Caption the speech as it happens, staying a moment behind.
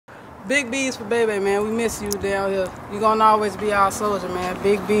Big B's for baby, man. We miss you down here. You gonna always be our soldier, man.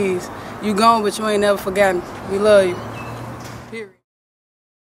 Big B's. You gone, but you ain't never forgotten. We love you. Period.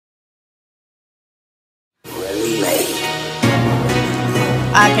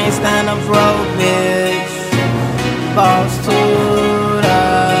 I can't stand a broke bitch. Boss TUDDA.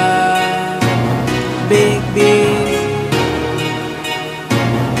 Big B's.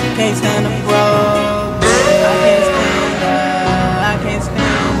 Can't stand a broke bitch. I can't stand her. I can't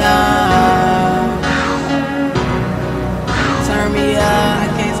stand her. Turn me up. I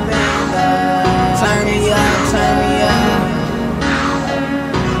can't stand her. Turn me up. Turn me up.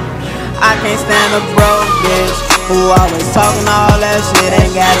 I can't stand a broke bitch who always talking all that shit.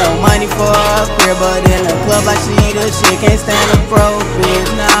 Ain't got no money for a crib, but in the club like she the shit. Can't stand a broke bitch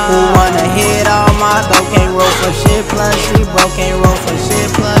who wanna hit all my dough. Can't roll for shit, plus she broke. Can't roll for shit,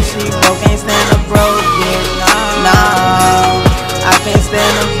 plus she broke. Can't stand a broke bitch. No, I can't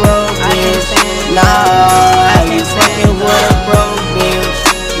stand a broke bitch. No, I ain't fucking with a broke bitch.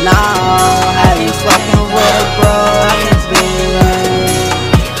 No, I ain't fucking with a broke bitch.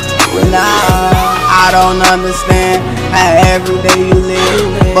 Nah, I don't understand how every day you live,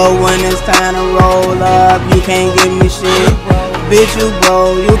 but when it's time to roll up, you can't give me shit. Bitch, you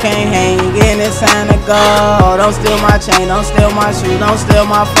broke, you can't hang, and it's time to go. Don't steal my chain, don't steal my shoe, don't steal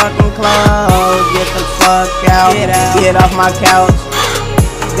my fucking clothes. Get the fuck out, get off my couch.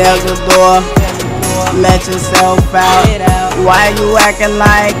 There's a door, let yourself out. Why you acting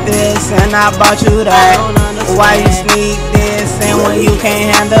like this and I bought you that? Why you sneak this and when you can't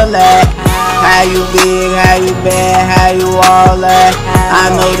handle that? How you big, how you bad, how you all that?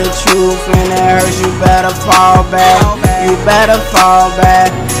 I know the truth and it hurts, you better fall back. You better fall back,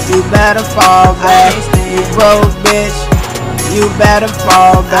 you better fall back. You broke bitch, you better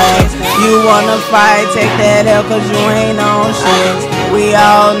fall back. You wanna fight, take that L cause you ain't on shit. We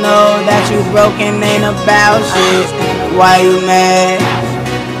all know that you broken ain't about shit. Why you mad?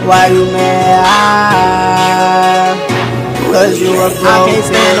 Why you mad? Cause you a broke bitch. I can't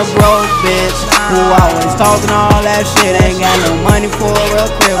stand a broke bitch who always talking all that shit. Ain't got no money for a real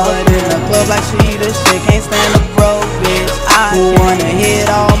crib, but in the club like she the shit. Can't stand a broke bitch who wanna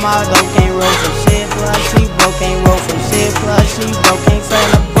hit all my dough. Can't roll for shit, plus she broke. Can't roll for shit, plus she broke. Can't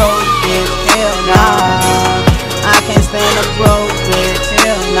stand a broke bitch. Hell nah, I can't stand a broke bitch.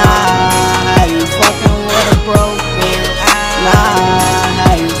 Hell nah, how you fucking with a broke bitch? Nah,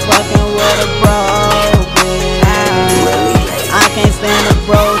 how you fucking with a broke bitch? I can't stand a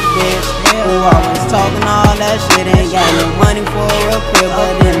broke bitch who always talking all that shit. Ain't got no money for a real crib,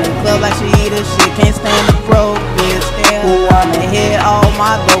 but in the club like she the shit. Can't stand a broke bitch who wanna hit all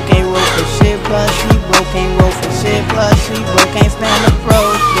my dough. Can't roll for shit, plus she broke. Can't roll for shit, plus she broke. Can't stand a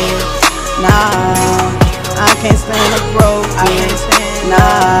broke bitch. Nah, I can't stand a broke bitch.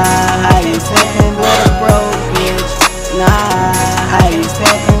 Nah, how you fucking with a broke bitch? Nah, how you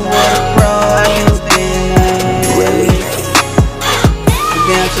fucking with a broke bitch?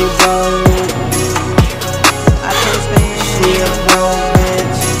 Damn, she broke. I can't stand. She a broke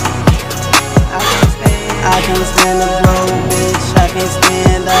bitch. I can't stand a broke bitch. I can't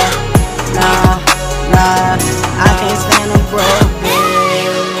stand her. Nah, I can't stand a broke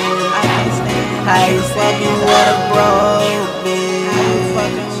bitch. I can't stand. How you fucking with a broke bitch? How you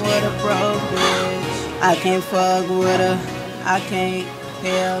fucking with a broke bitch? I can't fuck with her. I can't.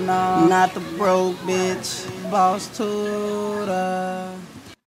 Hell no, not the broke bitch. Boss TUDDA.